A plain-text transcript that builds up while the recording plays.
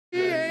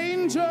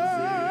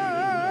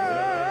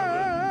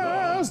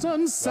just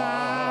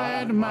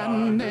inside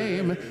my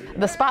name.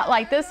 The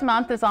spotlight this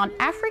month is on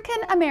African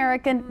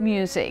American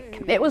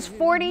music. It was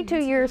 42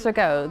 years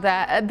ago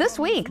this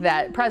week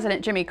that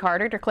President Jimmy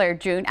Carter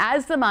declared June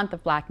as the month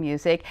of Black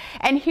music.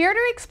 And here to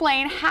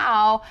explain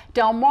how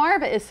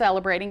Delmarva is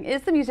celebrating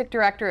is the music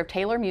director of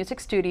Taylor Music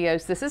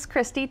Studios. This is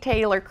Christy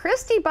Taylor.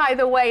 Christy, by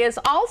the way, is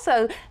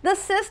also the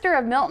sister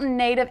of Milton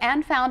native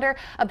and founder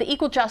of the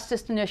Equal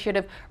Justice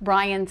Initiative,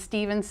 Bryan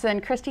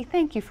Stevenson. Christy,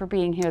 thank you for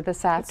being here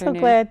this afternoon. So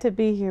glad to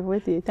be here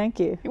with you. Thank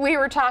you. We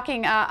were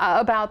talking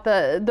about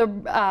the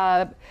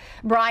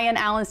Bryan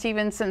Allen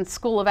Stevenson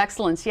School of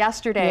Excellence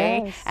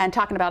yesterday, yes, and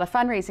talking about a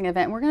fundraising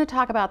event. And we're going to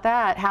talk about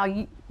that,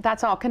 how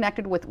that's all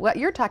connected with what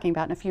you're talking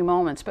about in a few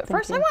moments. But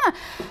first, I want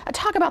to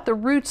talk about the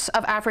roots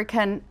of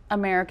African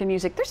American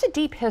music. There's a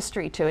deep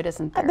history to it,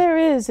 isn't there? There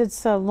is.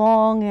 It's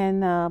long,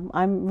 and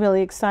I'm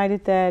really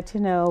excited that,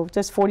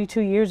 just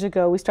 42 years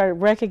ago, we started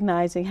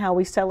recognizing how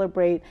we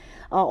celebrate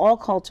all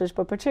cultures,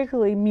 but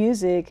particularly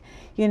music.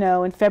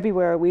 In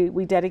February,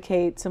 we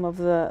dedicate some of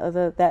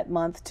that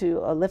month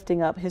to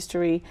lifting up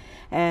history,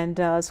 and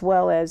as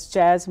well as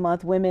Jazz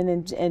Month,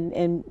 women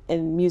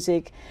in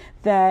music.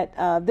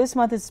 That this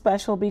month is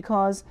special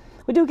because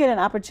we do get an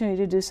opportunity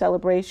to do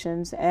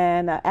celebrations,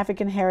 and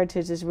African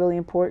heritage is really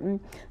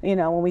important.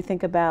 When we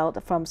think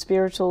about from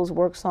spirituals,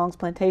 work songs,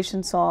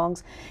 plantation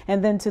songs,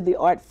 and then to the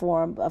art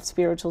form of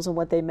spirituals and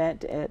what they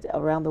meant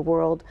around the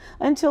world,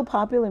 until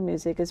popular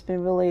music. It's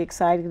been really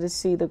exciting to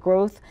see the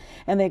growth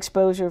and the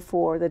exposure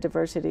for the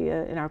diversity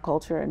in our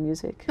culture and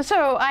music.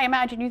 So I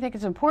imagine you think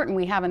it's important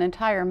we have an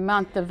entire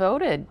month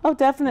devoted. Oh,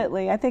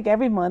 definitely. I think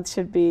every month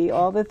should be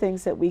all the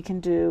things that we can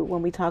do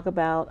when we talk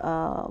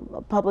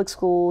about public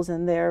schools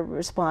and their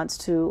response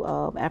to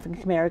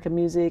African American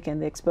music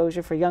and the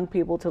exposure for young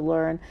people to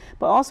learn,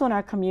 but also in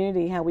our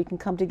community, how we can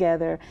come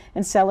together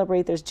and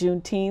celebrate. There's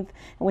Juneteenth,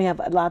 and we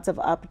have lots of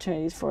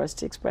opportunities for us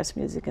to express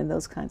music in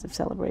those kinds of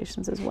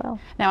celebrations as well.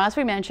 Now, as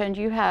we mentioned,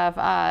 you have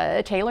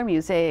Taylor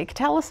Music.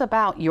 Tell us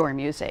about your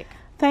music.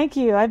 Thank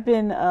you. I've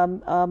been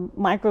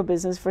micro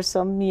business for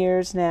some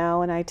years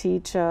now, and I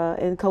teach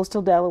in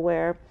coastal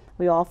Delaware.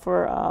 We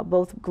offer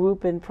both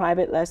group and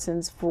private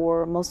lessons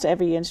for most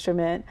every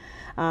instrument.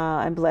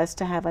 I'm blessed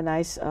to have a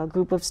nice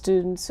group of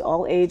students,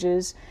 all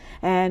ages,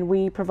 and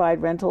we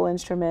provide rental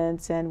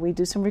instruments, and we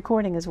do some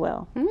recording as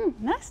well.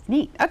 That's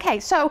neat. Okay,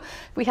 so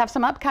we have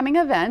some upcoming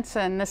events,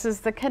 and this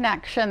is the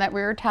connection that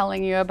we were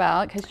telling you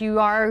about, because you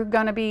are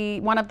going to be,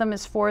 one of them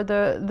is for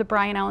the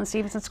Bryan Allen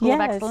Stevenson School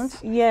of Excellence.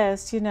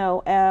 Yes,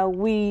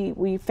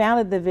 we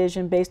founded the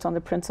vision based on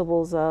the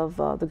principles of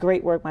the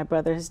great work my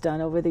brother has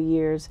done over the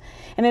years,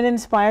 and it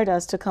inspired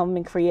us to come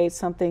and create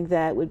something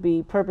that would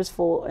be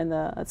purposeful in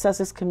the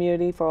Sussex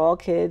community for all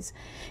kids.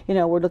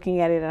 We're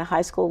looking at it at a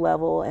high school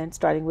level and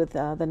starting with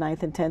the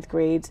 9th and 10th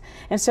grades.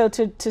 And so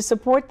to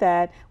support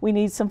that, we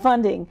need some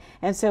funding.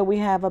 And so we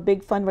have a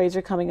big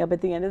fundraiser coming up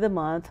at the end of the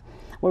month.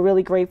 We're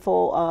really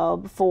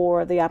grateful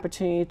for the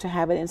opportunity to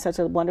have it in such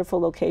a wonderful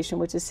location,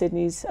 which is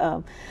Sydney's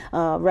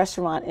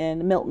restaurant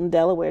in Milton,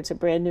 Delaware. It's a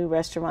brand new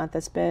restaurant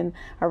that's been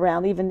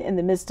around even in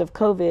the midst of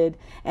COVID.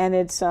 And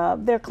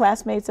they're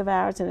classmates of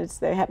ours, and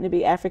they happen to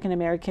be African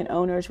American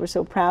owners. We're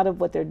so proud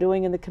of what they're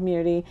doing in the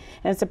community,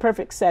 and it's a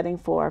perfect setting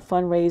for our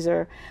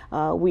fundraiser.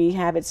 We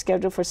have it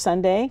scheduled for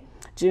Sunday,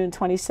 June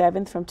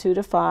 27th from 2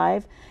 to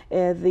 5.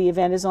 The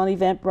event is on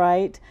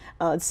Eventbrite.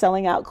 It's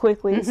selling out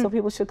quickly, so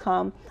people should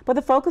come. But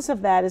the focus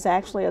of that is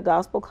actually a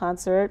gospel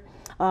concert,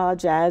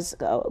 jazz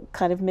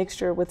kind of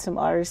mixture with some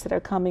artists that are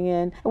coming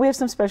in. And we have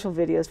some special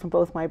videos from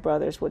both my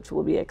brothers, which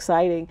will be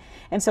exciting.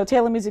 And so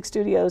Taylor Music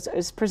Studios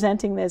is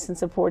presenting this and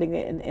supporting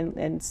it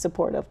in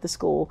support of the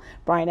school,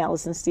 Bryan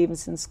Allen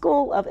Stevenson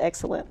School of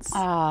Excellence.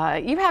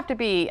 You have to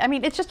be,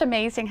 it's just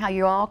amazing how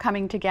you're all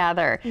coming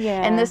together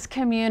in this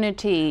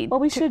community.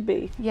 Well, we should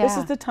be. Yeah. This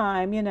is the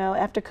time,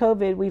 after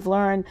COVID, we've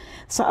learned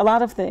a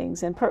lot of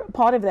things. And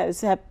part of that is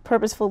to have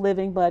purposeful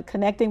living, but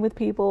connecting with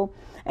people.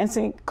 And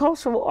seeing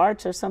cultural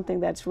arts are something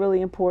that's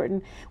really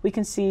important. We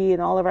can see in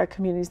all of our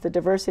communities the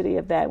diversity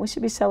of that. We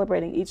should be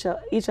celebrating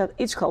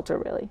each culture,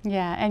 really.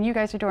 Yeah, and you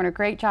guys are doing a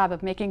great job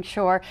of making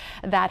sure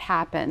that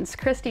happens.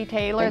 Christy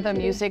Taylor, the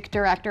music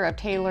director of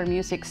Taylor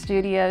Music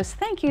Studios.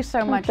 Thank you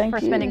so much for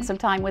spending some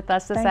time with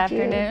us this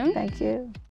afternoon. Thank you.